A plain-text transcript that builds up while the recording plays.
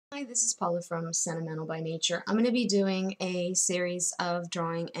Hi, this is Paula from Sentimental by Nature. I'm going to be doing a series of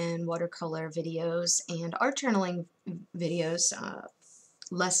drawing and watercolor videos and art journaling videos,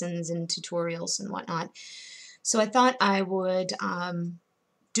 lessons and tutorials and whatnot. So I thought I would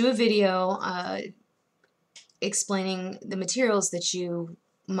do a video explaining the materials that you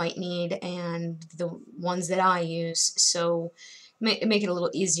might need and the ones that I use, so make it a little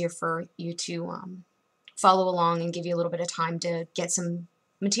easier for you to follow along and give you a little bit of time to get some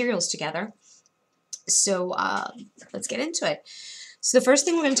materials together. So let's get into it. So the first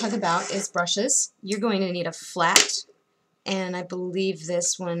thing we're going to talk about is brushes. You're going to need a flat, and I believe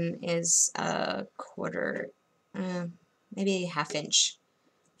this one is a quarter, maybe a ½ inch,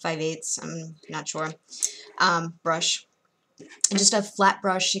 5/8, I'm not sure, brush. And just a flat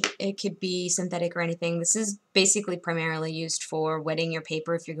brush. It could be synthetic or anything. This is basically primarily used for wetting your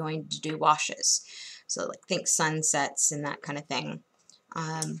paper if you're going to do washes. So like think sunsets and that kind of thing.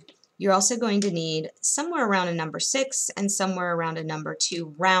 You're also going to need somewhere around a number 6 and somewhere around a number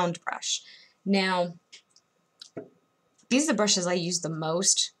 2 round brush. Now, these are the brushes I use the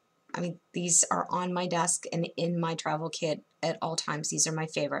most. I mean, these are on my desk and in my travel kit at all times. These are my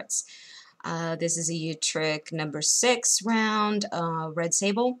favorites. This is a U-Trick number 6 round red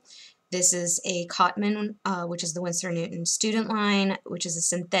sable. This is a Cotman, which is the Winsor Newton student line, which is a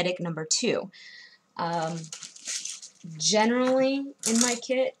synthetic number 2. Generally in my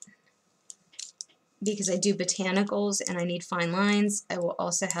kit, because I do botanicals and I need fine lines, I will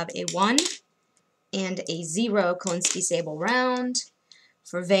also have a 1 and a 0 Kolinsky sable round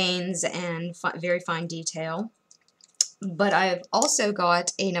for veins and very fine detail. But I've also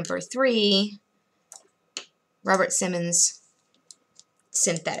got a number 3 Robert Simmons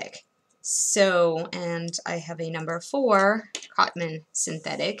synthetic. So, and I have a number 4 Cotman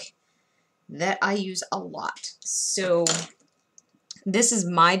synthetic that I use a lot. So this is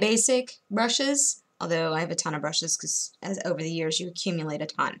my basic brushes, although I have a ton of brushes because over the years you accumulate a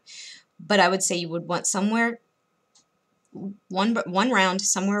ton. But I would say you would want somewhere one round,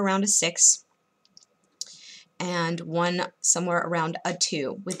 somewhere around a 6, and one somewhere around a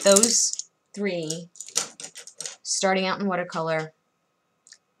 2. With those 3, starting out in watercolor,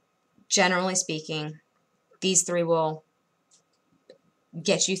 generally speaking, these 3 will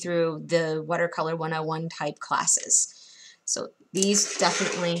get you through the Watercolor 101 type classes. So these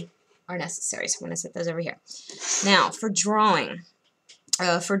definitely are necessary. So I'm going to set those over here. Now for drawing.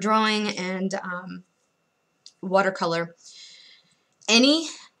 And watercolor, any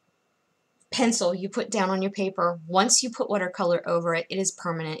pencil you put down on your paper, once you put watercolor over it, it is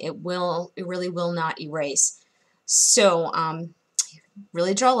permanent. It really will not erase. So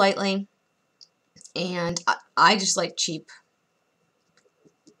really draw lightly, and I just like cheap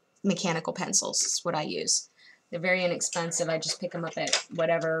mechanical pencils. Is what I use. They're very inexpensive. I just pick them up at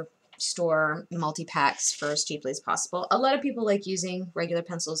whatever store, multi-packs, for as cheaply as possible. A lot of people like using regular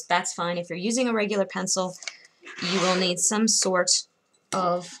pencils. That's fine. If you're using a regular pencil, you will need some sort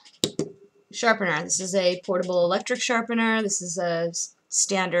of sharpener. This is a portable electric sharpener. This is a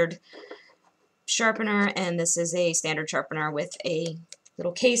standard sharpener, and this is a standard sharpener with a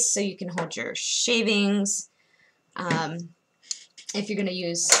little case so you can hold your shavings. If you're going to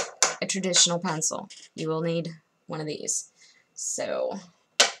use a traditional pencil, you will need one of these. So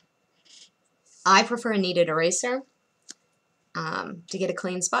I prefer a kneaded eraser. To get a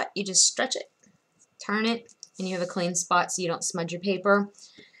clean spot, you just stretch it, turn it, and you have a clean spot so you don't smudge your paper.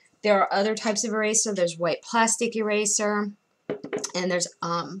 There are other types of eraser. There's white plastic eraser, and there's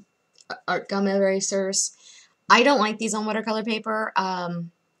art gum erasers. I don't like these on watercolor paper.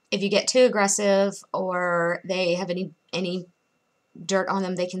 If you get too aggressive or they have any dirt on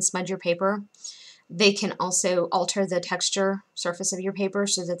them, they can smudge your paper. They can also alter the texture surface of your paper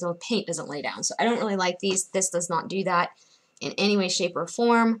so that the paint doesn't lay down. So I don't really like these. This does not do that in any way, shape, or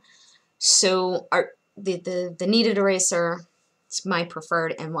form. So the kneaded eraser is my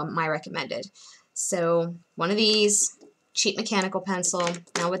preferred and my recommended. So one of these, cheap mechanical pencil.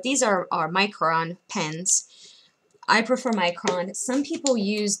 Now what these are micron pens. I prefer micron. Some people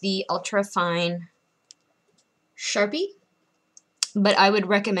use the ultra fine Sharpie, but I would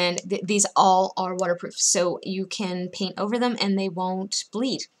recommend these all are waterproof, so you can paint over them and they won't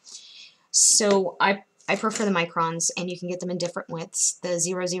bleed. So I prefer the microns, and you can get them in different widths. The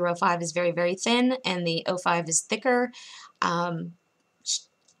 005 is very, very thin, and the 05 is thicker.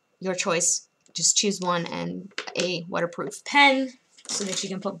 Your choice. Just choose one, and a waterproof pen so that you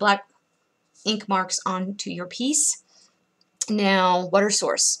can put black ink marks onto your piece. Now, water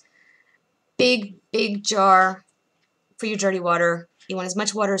source. Big jar for your dirty water. You want as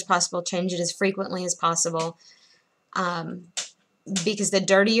much water as possible. Change it as frequently as possible. because the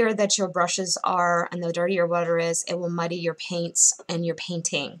dirtier that your brushes are and the dirtier water is, it will muddy your paints and your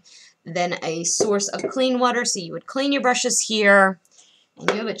painting. Then a source of clean water, so you would clean your brushes here, and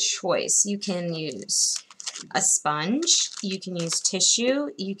you have a choice. You can use a sponge, you can use tissue,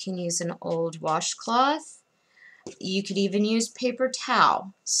 you can use an old washcloth, you could even use paper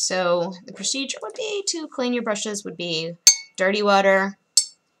towel. So the procedure would be to clean your brushes would be dirty water,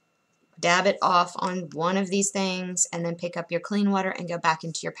 dab it off on one of these things, and then pick up your clean water and go back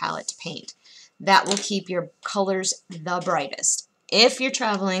into your palette to paint. That will keep your colors the brightest. If you're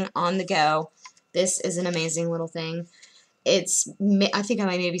traveling on the go, this is an amazing little thing. I think I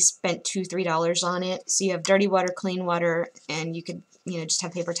maybe spent $2–3 on it. So you have dirty water, clean water, and you could, just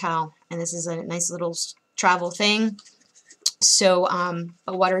have paper towel. And this is a nice little travel thing. So,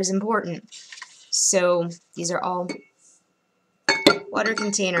 but water is important. So these are all water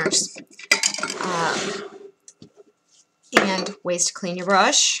containers. And ways to clean your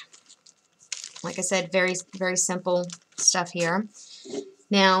brush. Like I said, very, very simple stuff here.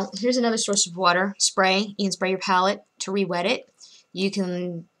 Now, here's another source of water. Spray. You can spray your palette to re-wet it. You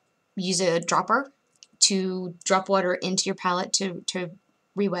can use a dropper to drop water into your palette to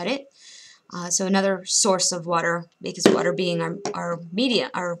re-wet it. So another source of water, because water being our media,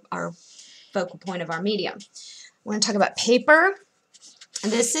 our focal point of our medium. I want to talk about paper.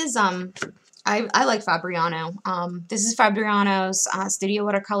 This is I like Fabriano. This is Fabriano's Studio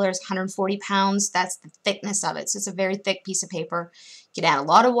Watercolors, 140 pounds. That's the thickness of it. So it's a very thick piece of paper. You can add a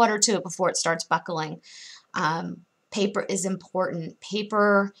lot of water to it before it starts buckling. Paper is important.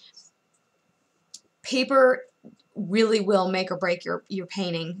 Paper really will make or break your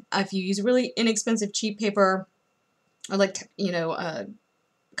painting. If you use really inexpensive cheap paper, or like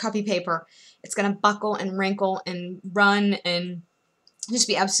copy paper, it's going to buckle and wrinkle and run and just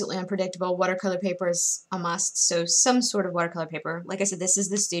be absolutely unpredictable. Watercolor paper is a must, so some sort of watercolor paper. Like I said, this is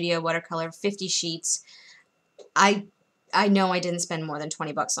the Studio Watercolor, 50 sheets. I know I didn't spend more than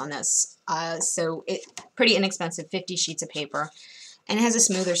 20 bucks on this, so it's pretty inexpensive, 50 sheets of paper. And it has a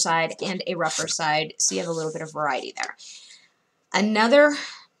smoother side and a rougher side, so you have a little bit of variety there. Another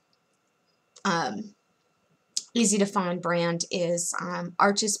easy to find brand is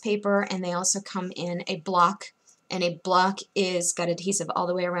Arches paper, and they also come in a block. And a block is got adhesive all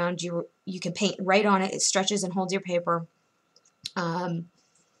the way around. You can paint right on it. It stretches and holds your paper. And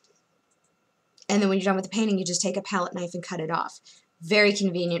then when you're done with the painting, you just take a palette knife and cut it off. Very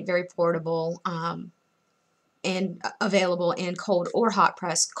convenient, very portable, and available in cold or hot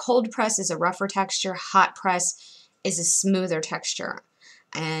press. Cold press is a rougher texture. Hot press is a smoother texture.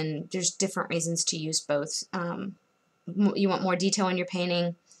 And there's different reasons to use both. You want more detail in your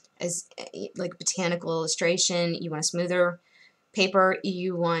painting, as like botanical illustration. You want a smoother paper.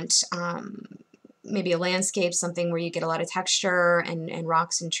 You want maybe a landscape, something where you get a lot of texture and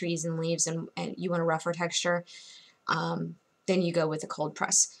rocks and trees and leaves, and you want a rougher texture. Then you go with a cold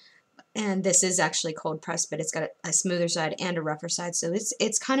press. And this is actually cold press, but it's got a smoother side and a rougher side, so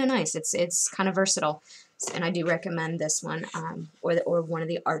it's kind of nice. It's kind of versatile, and I do recommend this one, or one of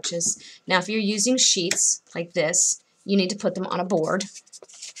the Arches. Now, if you're using sheets like this, you need to put them on a board.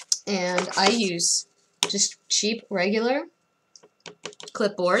 And I use just cheap, regular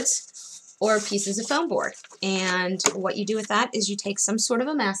clipboards or pieces of foam board. And what you do with that is you take some sort of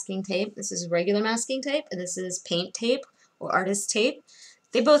a masking tape. This is regular masking tape, and this is paint tape or artist tape.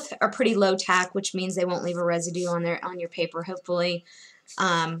 They both are pretty low tack, which means they won't leave a residue on your paper, hopefully,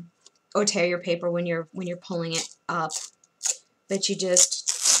 or tear your paper when you're pulling it up. But you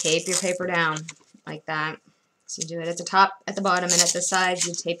just tape your paper down like that. So you do it at the top, at the bottom, and at the sides.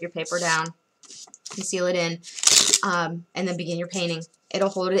 You tape your paper down and seal it in, and then begin your painting. It'll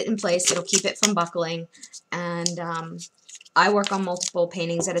hold it in place. It'll keep it from buckling. And I work on multiple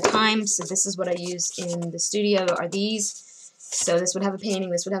paintings at a time, so this is what I use in the studio, are these. So this would have a painting,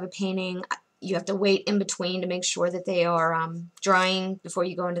 this would have a painting. You have to wait in between to make sure that they are drying before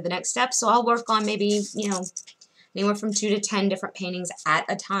you go into the next step. So I'll work on maybe, anywhere from 2 to 10 different paintings at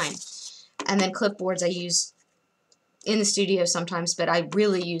a time. And then clipboards I use in the studio sometimes, but I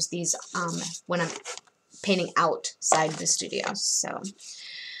really use these when I'm painting outside the studio. So,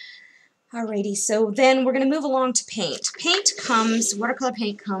 alrighty, so then we're going to move along to paint. Watercolor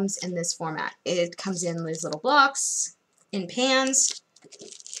paint comes in this format. It comes in these little blocks, in pans,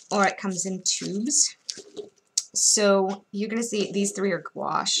 or it comes in tubes. So you're going to see these three are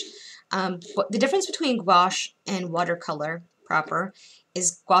gouache. But the difference between gouache and watercolor proper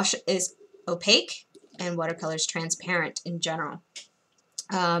is gouache is opaque and watercolor is transparent in general.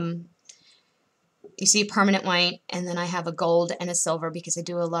 You see permanent white, and then I have a gold and a silver because I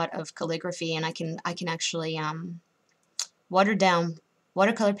do a lot of calligraphy, and I can actually watered down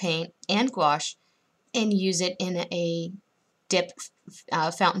watercolor paint and gouache and use it in a dip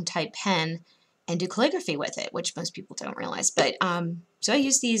fountain type pen and do calligraphy with it, which most people don't realize. But so I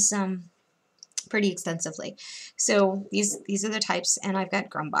use these pretty extensively. So these are the types, and I've got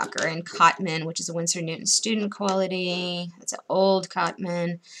Grumbacher and Cotman, which is a Winsor Newton student quality. It's an old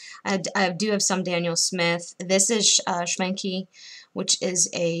Cotman. I do have some Daniel Smith. This is Schmenke, which is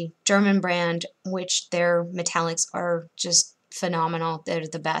a German brand, which their metallics are just phenomenal. They're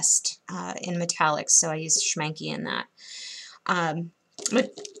the best in metallics, so I use Schmenke in that.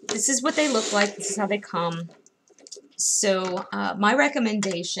 But this is what they look like. This is how they come. So my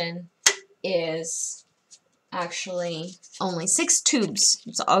recommendation is actually only 6 tubes.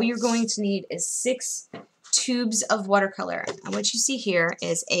 So all you're going to need is 6 tubes of watercolor. And what you see here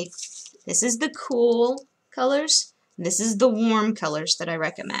is this is the cool colors. This is the warm colors that I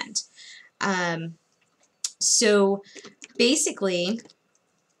recommend. So basically,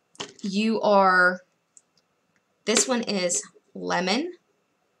 this one is lemon,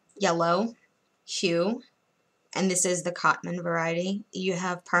 yellow, hue, and this is the Cotman variety. You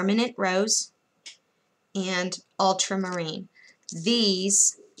have permanent rose and ultramarine.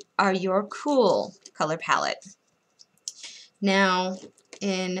 These are your cool color palette. Now,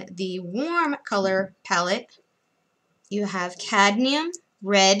 in the warm color palette, you have cadmium,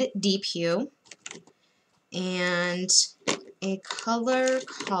 red, deep hue, and a color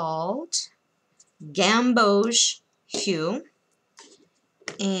called gamboge hue,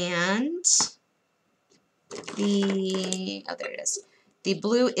 and there it is. The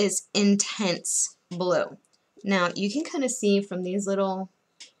blue is intense blue. Now you can kind of see from these little,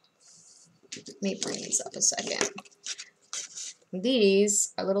 let me bring these up a second.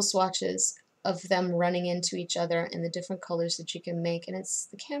 These are little swatches of them running into each other and the different colors that you can make, and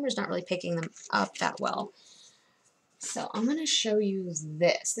the camera's not really picking them up that well. So I'm going to show you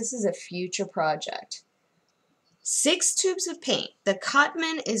this. This is a future project. 6 tubes of paint. The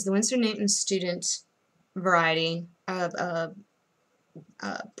Cotman is the Winsor Newton student variety of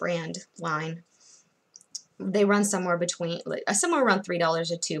brand line. They run somewhere around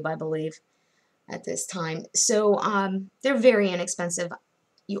 $3 a tube, I believe, at this time. So they're very inexpensive.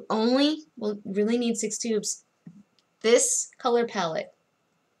 You only will really need 6 tubes. This color palette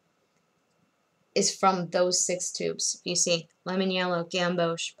is from those 6 tubes. You see lemon yellow,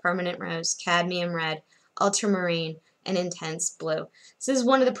 gamboge, permanent rose, cadmium red, ultramarine, and intense blue. This is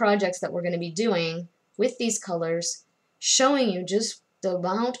one of the projects that we're going to be doing with these colors, showing you just the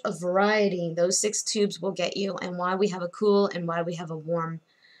amount of variety those 6 tubes will get you and why we have a cool and why we have a warm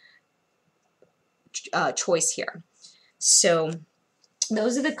choice here. So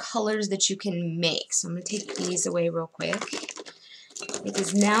those are the colors that you can make. So I'm going to take these away real quick,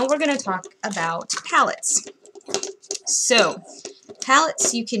 because now we're going to talk about palettes. So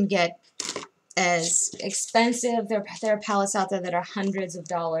palettes you can get as expensive. There are palettes out there that are hundreds of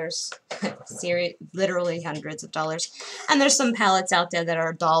dollars, literally hundreds of dollars, and there's some palettes out there that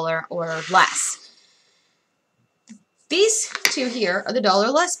are $1 or less. These two here are the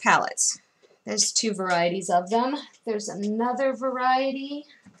 $1 less palettes. There's 2 varieties of them. There's another variety.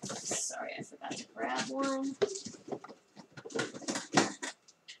 Sorry, I forgot to grab one.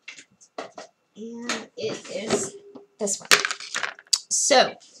 And it is this one.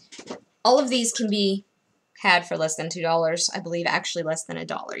 So all of these can be had for less than $2, I believe, actually less than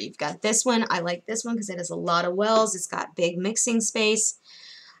 $1. You've got this one. I like this one because it has a lot of wells. It's got big mixing space.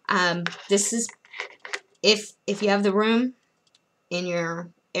 This is, if you have the room in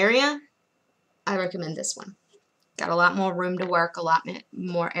your area, I recommend this one. Got a lot more room to work, a lot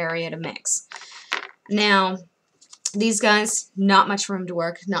more area to mix. Now, these guys, not much room to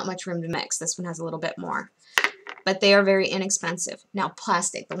work, not much room to mix. This one has a little bit more. But they are very inexpensive. Now,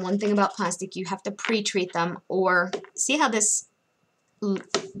 plastic. The one thing about plastic, you have to pre-treat them, or see how this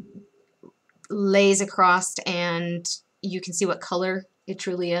lays across and you can see what color it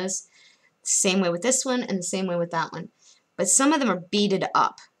truly is. Same way with this one and the same way with that one. But some of them are beaded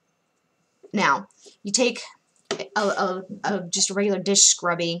up. Now, you take just a regular dish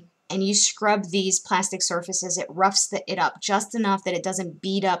scrubby and you scrub these plastic surfaces. It roughs it up just enough that it doesn't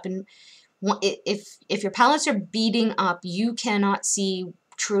bead up. And if your palettes are beading up, you cannot see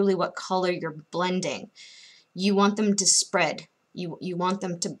truly what color you're blending. You want them to spread. You want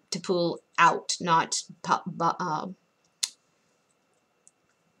them to pull out, not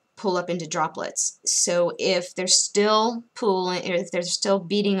pull up into droplets. So if they're still pooling, or if they're still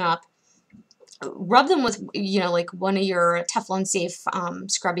beading up, rub them with, like one of your Teflon safe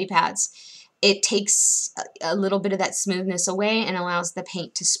scrubby pads. It takes a little bit of that smoothness away and allows the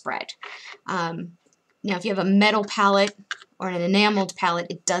paint to spread. Now if you have a metal palette or an enameled palette,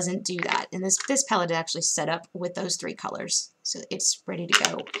 it doesn't do that. And this palette is actually set up with those 3 colors. So it's ready to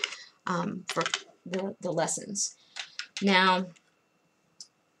go for the lessons. Now,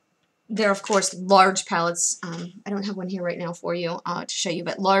 there are, of course, large palettes. I don't have one here right now for you to show you,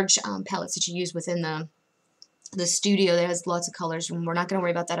 but large palettes that you use within the studio that has lots of colors, and we're not going to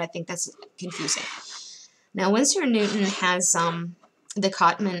worry about that. I think that's confusing. Now, Winsor & Newton has the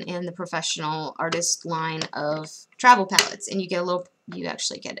Cotman and the Professional Artist line of travel palettes, and you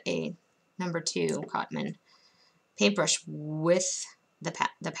actually get a number 2 Cotman paintbrush with the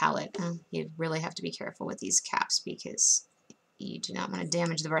palette. You really have to be careful with these caps because you do not want to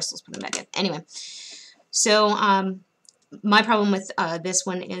damage the bristles. Put them back in. Anyway, so my problem with this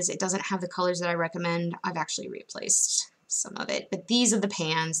one is it doesn't have the colors that I recommend. I've actually replaced some of it, but these are the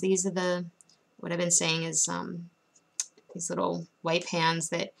pans. These are what I've been saying is these little white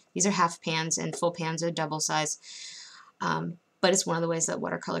pans. These are half pans and full pans are double size. But it's one of the ways that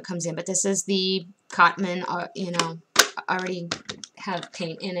watercolor comes in. But this is the Cotman, already have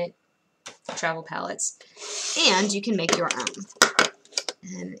paint in it, travel palettes, and you can make your own.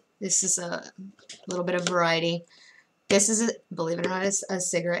 And this is a little bit of variety. This is, believe it or not, is a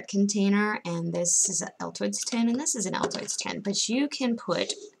cigarette container, and this is an Altoids tin, and this is an Altoids tin. But you can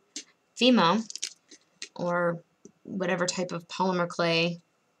put Fimo or whatever type of polymer clay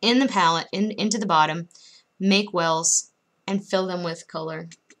in the palette, into the bottom, make wells, and fill them with color.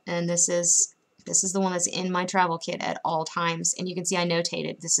 And this is the one that's in my travel kit at all times. And you can see I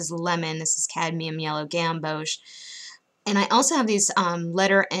notated. This is lemon, this is cadmium yellow, gamboge. And I also have these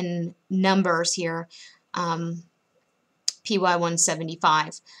letter and numbers here,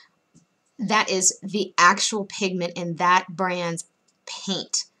 PY175. That is the actual pigment in that brand's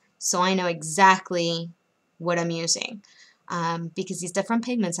paint. So I know exactly what I'm using. Because these different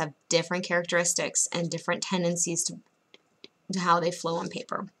pigments have different characteristics and different tendencies to how they flow on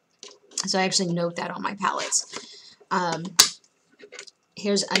paper. So I actually note that on my palettes.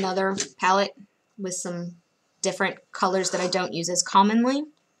 Here's another palette with some different colors that I don't use as commonly.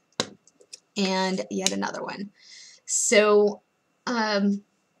 And yet another one. So you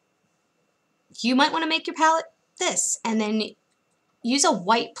might want to make your palette this, and then use a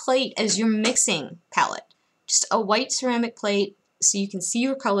white plate as your mixing palette. Just a white ceramic plate so you can see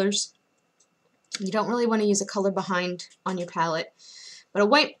your colors. You don't really want to use a color behind on your palette. But a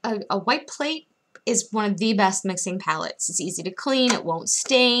white plate is one of the best mixing palettes. It's easy to clean, it won't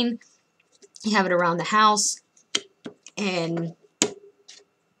stain. You have it around the house, and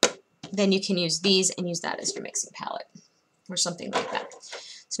then you can use these and use that as your mixing palette or something like that.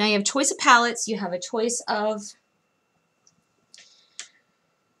 So now you have a choice of palettes, you have a choice of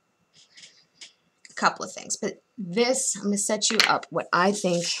a couple of things. But this, I'm going to set you up what I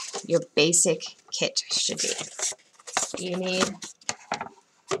think your basic kit should be. You need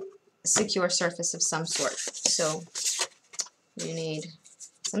a secure surface of some sort. So you need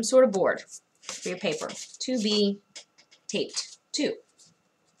some sort of board for your paper to be taped to.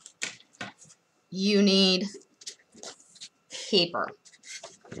 You need paper.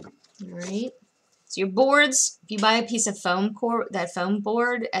 Alright. So your boards, if you buy a piece of foam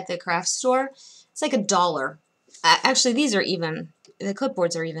board at the craft store, it's like $1. Actually, these are even, the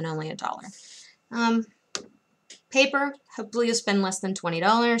clipboards are even only $1. Paper, hopefully you'll spend less than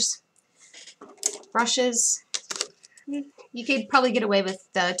 $20. Brushes, you could probably get away with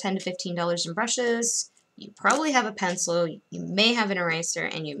 $10 to $15 in brushes. You probably have a pencil, you may have an eraser,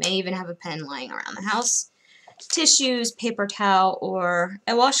 and you may even have a pen lying around the house. Tissues, paper towel, or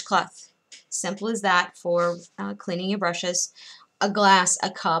a washcloth. Simple as that for cleaning your brushes. A glass,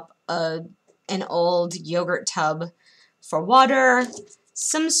 a cup, an old yogurt tub for water,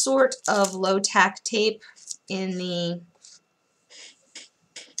 some sort of low-tack tape in the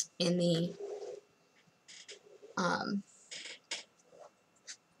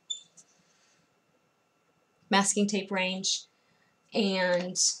masking tape range,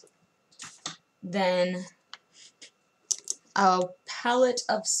 and then a palette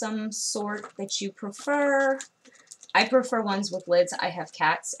of some sort that you prefer. I prefer ones with lids. I have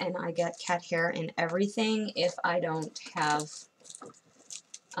cats, and I get cat hair in everything if I don't have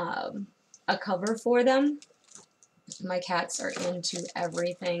a cover for them. My cats are into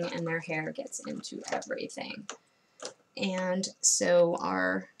everything, and their hair gets into everything. And so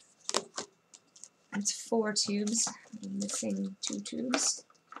that's 4 tubes. I'm missing 2 tubes.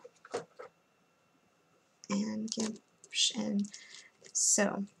 And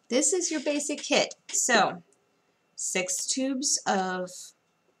so this is your basic kit. So 6 tubes of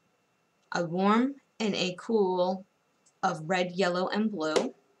a warm and a cool of red, yellow, and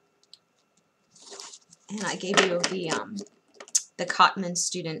blue. and I gave you the Cotman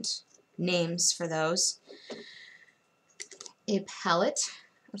student names for those. A palette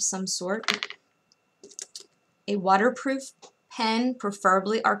of some sort, a waterproof pen,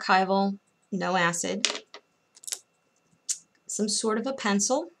 preferably archival, no acid, some sort of a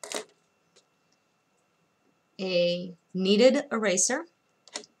pencil, a kneaded eraser,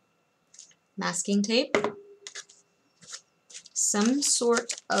 masking tape, some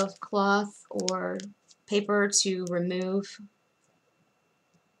sort of cloth or paper to remove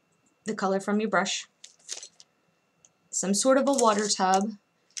the color from your brush, some sort of a water tub,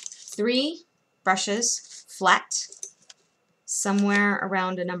 3 brushes, flat, somewhere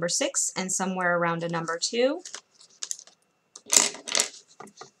around a number 6 and somewhere around a number 2.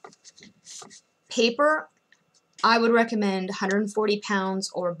 Paper, I would recommend 140 pounds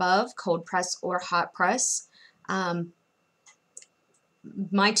or above, cold press or hot press.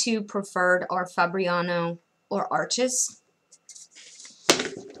 My 2 preferred are Fabriano or Arches.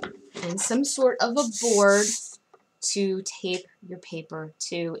 And some sort of a board to tape your paper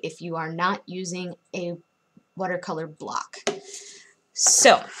to if you are not using a watercolor block.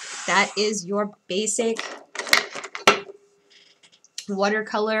 So that is your basic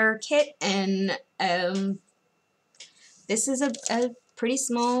watercolor kit, and this is a pretty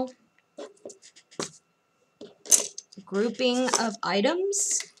small grouping of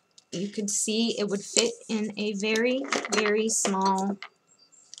items. You could see it would fit in a very, very small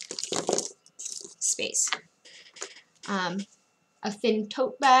space. A thin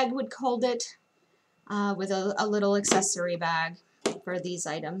tote bag would hold it, with a little accessory bag for these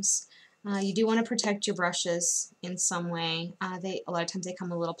items. You do want to protect your brushes in some way. A lot of times they come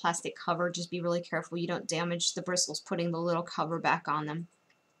with a little plastic cover. Just be really careful you don't damage the bristles putting the little cover back on them.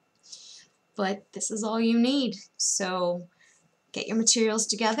 But this is all you need. So get your materials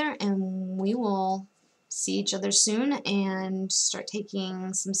together and we will see each other soon and start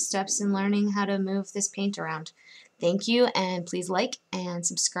taking some steps in learning how to move this paint around. Thank you, and please like and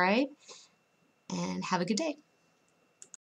subscribe and have a good day.